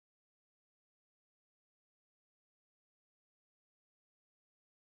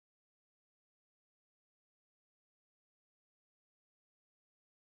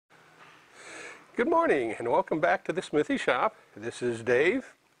Good morning and welcome back to the Smithy Shop. This is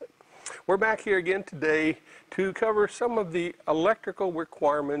Dave. We're back here again today to cover some of the electrical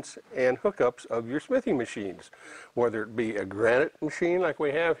requirements and hookups of your smithing machines. Whether it be a Granite machine like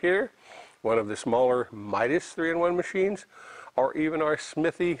we have here, one of the smaller Midas 3-in-1 machines, or even our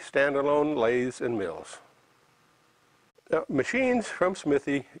Smithy standalone lathes and mills. Now, machines from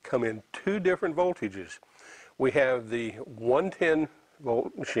Smithy come in two different voltages. We have the 110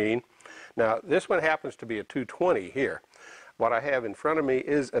 volt machine. Now this one happens to be a 220 here. What I have in front of me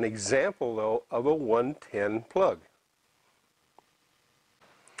is an example though of a 110 plug.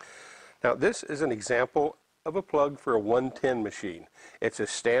 Now this is an example of a plug for a 110 machine. It's a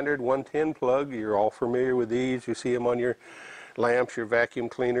standard 110 plug. You're all familiar with these. You see them on your lamps, your vacuum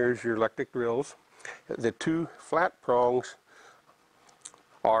cleaners, your electric drills. The two flat prongs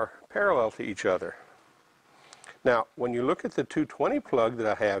are parallel to each other. Now when you look at the 220 plug that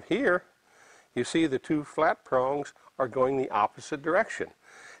I have here, you see the two flat prongs are going the opposite direction.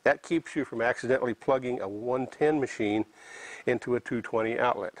 That keeps you from accidentally plugging a 110 machine into a 220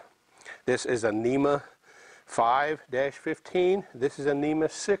 outlet. This is a NEMA 5-15. This is a NEMA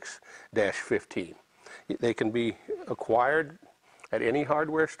 6-15. They can be acquired at any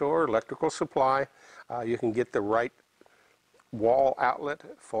hardware store, electrical supply. You can get the right wall outlet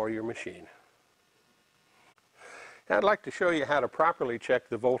for your machine. Now I'd like to show you how to properly check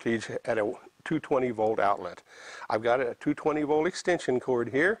the voltage at a 220 volt outlet. I've got a 220 volt extension cord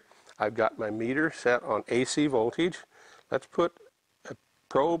here. I've got my meter set on AC voltage. Let's put a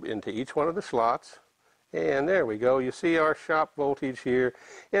probe into each one of the slots. And there we go. You see our shop voltage here.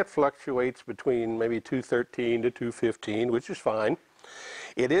 It fluctuates between maybe 213 to 215, which is fine.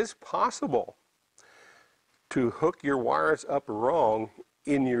 It is possible to hook your wires up wrong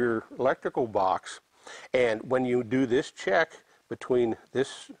in your electrical box. And when you do this check between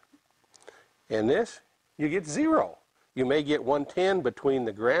this and this, you get 0. You may get 110 between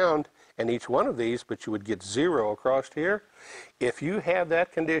the ground and each one of these, but you would get 0 across here. If you have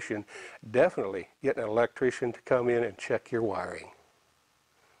that condition, definitely get an electrician to come in and check your wiring.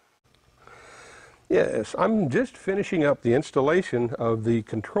 Yes, I'm just finishing up the installation of the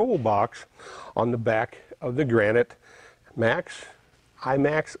control box on the back of the Granite Max,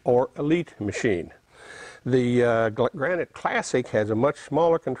 iMax, or Elite machine. The Granite Classic has a much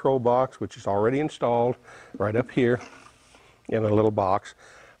smaller control box, which is already installed right up here in a little box.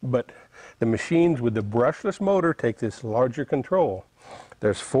 But the machines with the brushless motor take this larger control.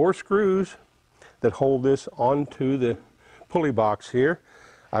 There's 4 screws that hold this onto the pulley box here.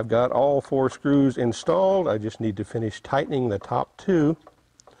 I've got all 4 screws installed. I just need to finish tightening the top 2.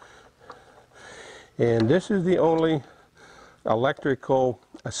 And this is the only electrical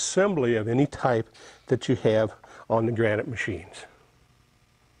assembly of any type that you have on the Granite machines.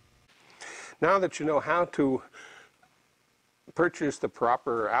 Now that you know how to purchase the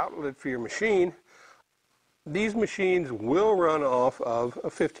proper outlet for your machine, these machines will run off of a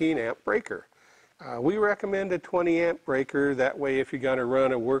 15 amp breaker. We recommend a 20 amp breaker. That way if you're going to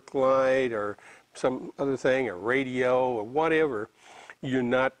run a work light or some other thing, a radio or whatever, you're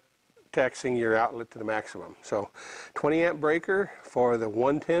not taxing your outlet to the maximum. So 20 amp breaker for the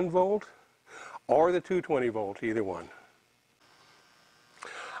 110 volt or the 220 volt, either one.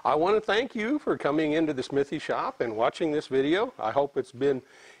 I want to thank you for coming into the Smithy Shop and watching this video. I hope it's been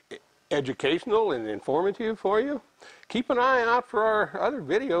educational and informative for you. Keep an eye out for our other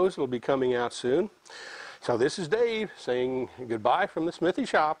videos that will be coming out soon. So this is Dave saying goodbye from the Smithy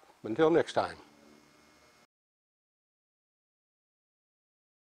Shop. Until next time.